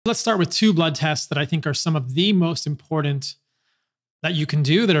Let's start with two blood tests that I think are some of the most important that you can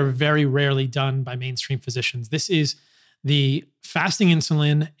do that are very rarely done by mainstream physicians. This is the fasting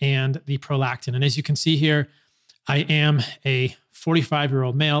insulin and the prolactin. And as you can see here, I am a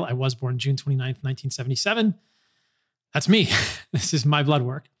 45-year-old male. I was born June 29th, 1977. That's me. This is my blood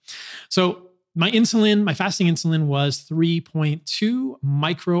work. So my fasting insulin was 3.2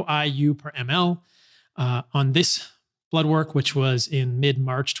 micro IU per ml on this blood work, which was in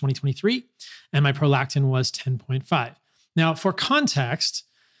mid-March 2023, and my prolactin was 10.5. Now, for context,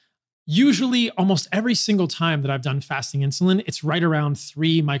 usually almost every single time that I've done fasting insulin, it's right around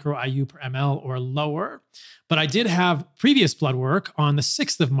 3 micro IU per ml or lower. But I did have previous blood work on the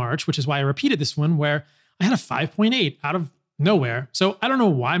 6th of March, which is why I repeated this one, where I had a 5.8 out of nowhere. So I don't know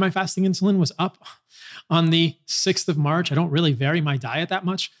why my fasting insulin was up on the 6th of March. I don't really vary my diet that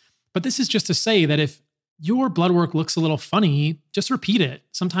much. But this is just to say that if your blood work looks a little funny, just repeat it.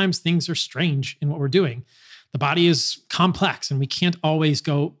 Sometimes things are strange in what we're doing. The body is complex and we can't always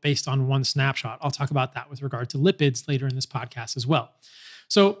go based on one snapshot. I'll talk about that with regard to lipids later in this podcast as well.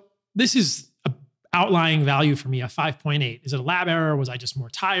 So this is an outlying value for me, a 5.8. Is it a lab error? Was I just more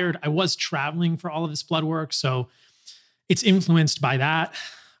tired? I was traveling for all of this blood work, so it's influenced by that.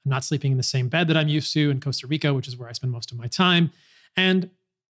 I'm not sleeping in the same bed that I'm used to in Costa Rica, which is where I spend most of my time. And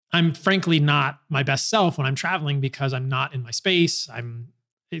I'm frankly not my best self when I'm traveling because I'm not in my space. I'm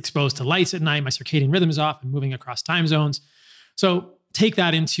exposed to lights at night. My circadian rhythm is off. I'm moving across time zones. So take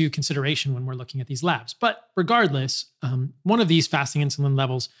that into consideration when we're looking at these labs. But regardless, one of these fasting insulin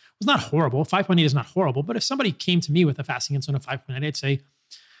levels was not horrible. 5.8 is not horrible. But if somebody came to me with a fasting insulin of 5.8, I'd say,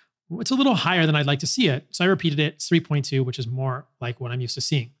 well, it's a little higher than I'd like to see it. So I repeated it. It's 3.2, which is more like what I'm used to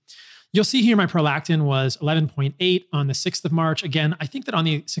seeing. You'll see here my prolactin was 11.8 on the 6th of March. Again, I think that on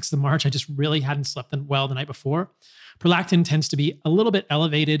the 6th of March, I just really hadn't slept well the night before. Prolactin tends to be a little bit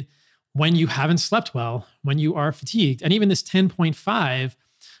elevated when you haven't slept well, when you are fatigued. And even this 10.5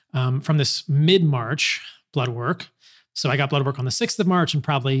 from this mid-March blood work. So I got blood work on the 6th of March and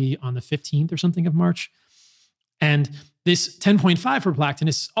probably on the 15th or something of March. And this 10.5 for prolactin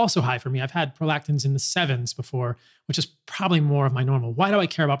is also high for me. I've had prolactins in the 7s before, which is probably more of my normal. Why do I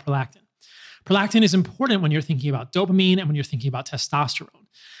care about prolactin? Prolactin is important when you're thinking about dopamine and when you're thinking about testosterone.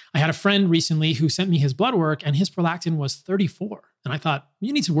 I had a friend recently who sent me his blood work and his prolactin was 34. And I thought,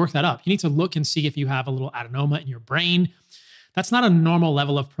 you need to work that up. You need to look and see if you have a little adenoma in your brain. That's not a normal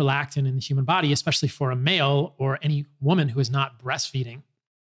level of prolactin in the human body, especially for a male or any woman who is not breastfeeding.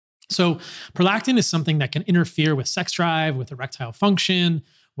 So prolactin is something that can interfere with sex drive, with erectile function,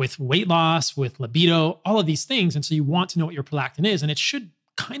 with weight loss, with libido, all of these things. And so you want to know what your prolactin is, and it should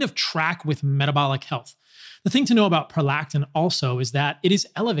kind of track with metabolic health. The thing to know about prolactin also is that it is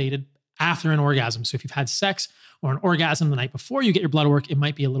elevated after an orgasm. So if you've had sex or an orgasm the night before you get your blood work, it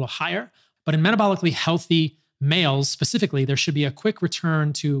might be a little higher. But in metabolically healthy males specifically, there should be a quick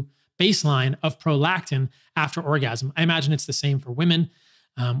return to baseline of prolactin after orgasm. I imagine it's the same for women.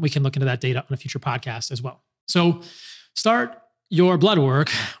 We can look into that data on a future podcast as well. So start your blood work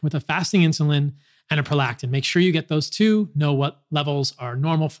with a fasting insulin and a prolactin. Make sure you get those two, know what levels are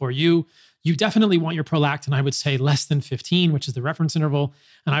normal for you. You definitely want your prolactin, I would say less than 15, which is the reference interval.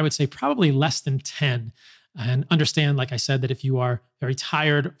 And I would say probably less than 10. And understand, like I said, that if you are very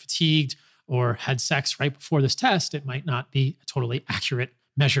tired, fatigued, or had sex right before this test, it might not be a totally accurate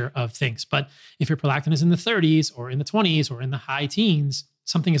measure of things. But if your prolactin is in the 30s or in the 20s or in the high teens,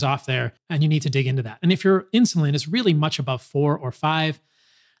 something is off there and you need to dig into that. And if your insulin is really much above 4 or 5,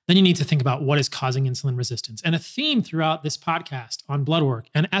 then you need to think about what is causing insulin resistance. And a theme throughout this podcast on blood work,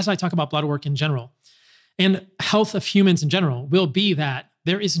 and as I talk about blood work in general, and health of humans in general, will be that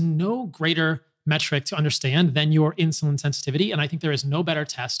there is no greater metric to understand than your insulin sensitivity. And I think there is no better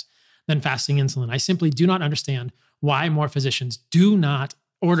test than fasting insulin. I simply do not understand why more physicians do not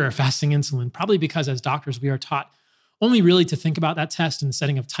order fasting insulin, probably because as doctors, we are taught only really to think about that test in the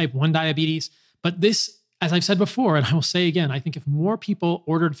setting of type 1 diabetes. But this, as I've said before, and I will say again, I think if more people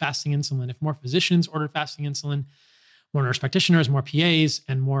ordered fasting insulin, if more physicians ordered fasting insulin, more nurse practitioners, more PAs,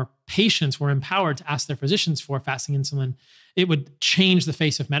 and more patients were empowered to ask their physicians for fasting insulin, it would change the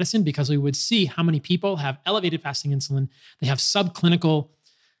face of medicine because we would see how many people have elevated fasting insulin. They have subclinical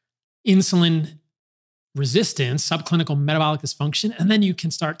insulin resistance, subclinical metabolic dysfunction, and then you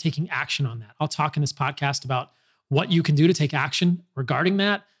can start taking action on that. I'll talk in this podcast about what you can do to take action regarding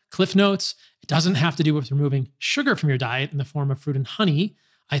that. Cliff notes, it doesn't have to do with removing sugar from your diet in the form of fruit and honey.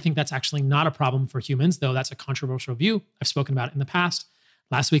 I think that's actually not a problem for humans, though that's a controversial view. I've spoken about it in the past.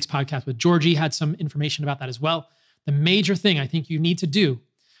 Last week's podcast with Georgie had some information about that as well. The major thing I think you need to do,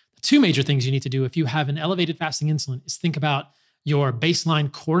 the two major things you need to do if you have an elevated fasting insulin is think about your baseline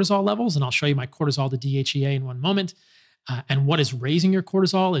cortisol levels, and I'll show you my cortisol to DHEA in one moment. And what is raising your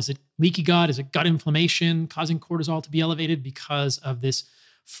cortisol? Is it leaky gut? Is it gut inflammation causing cortisol to be elevated because of this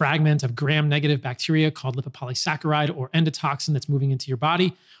fragment of gram-negative bacteria called lipopolysaccharide or endotoxin that's moving into your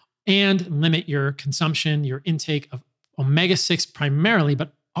body? And limit your consumption, your intake of omega-6 primarily,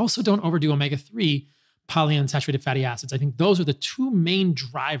 but also don't overdo omega-3 polyunsaturated fatty acids. I think those are the two main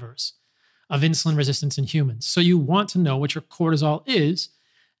drivers of insulin resistance in humans. So you want to know what your cortisol is,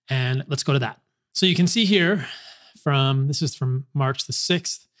 and let's go to that. So you can see here this is from March the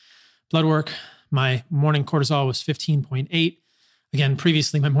 6th, blood work. My morning cortisol was 15.8. Again,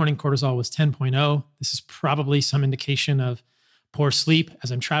 previously my morning cortisol was 10.0. This is probably some indication of poor sleep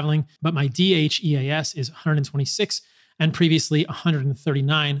as I'm traveling, but my DHEAS is 126 and previously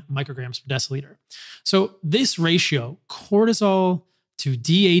 139 micrograms per deciliter. So this ratio, cortisol to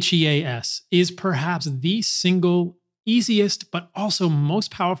DHEAS, is perhaps the single easiest, but also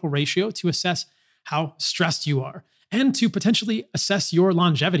most powerful ratio to assess how stressed you are and to potentially assess your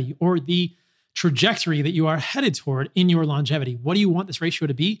longevity or the trajectory that you are headed toward in your longevity. What do you want this ratio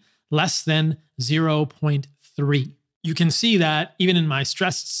to be? Less than 0.3. You can see that even in my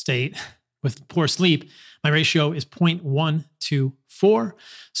stressed state with poor sleep, my ratio is 0.124.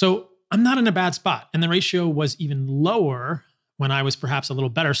 So I'm not in a bad spot. And the ratio was even lower when I was perhaps a little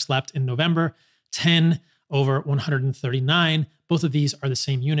better slept in November, 10/139. Both of these are the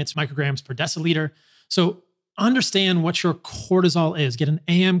same units, micrograms per deciliter. So understand what your cortisol is. Get an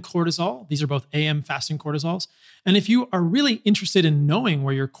AM cortisol. These are both AM fasting cortisols. And if you are really interested in knowing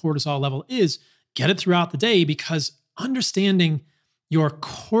where your cortisol level is, get it throughout the day, because understanding your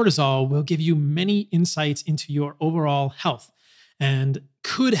cortisol will give you many insights into your overall health and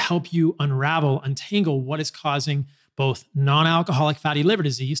could help you untangle what is causing both non-alcoholic fatty liver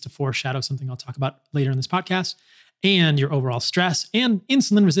disease, to foreshadow something I'll talk about later in this podcast, and your overall stress and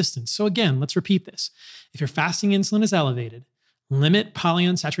insulin resistance. So again, let's repeat this. If your fasting insulin is elevated, limit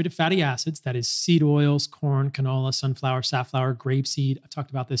polyunsaturated fatty acids, that is seed oils, corn, canola, sunflower, safflower, grapeseed. I've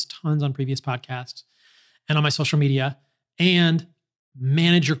talked about this tons on previous podcasts and on my social media. And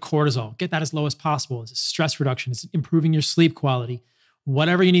manage your cortisol. Get that as low as possible. It's stress reduction. It's improving your sleep quality.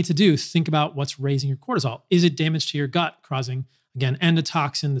 Whatever you need to do, think about what's raising your cortisol. Is it damage to your gut, causing, again,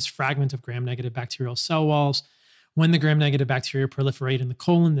 endotoxin, this fragment of gram-negative bacterial cell walls? When the gram-negative bacteria proliferate in the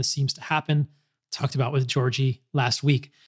colon, this seems to happen. Talked about with Georgie last week.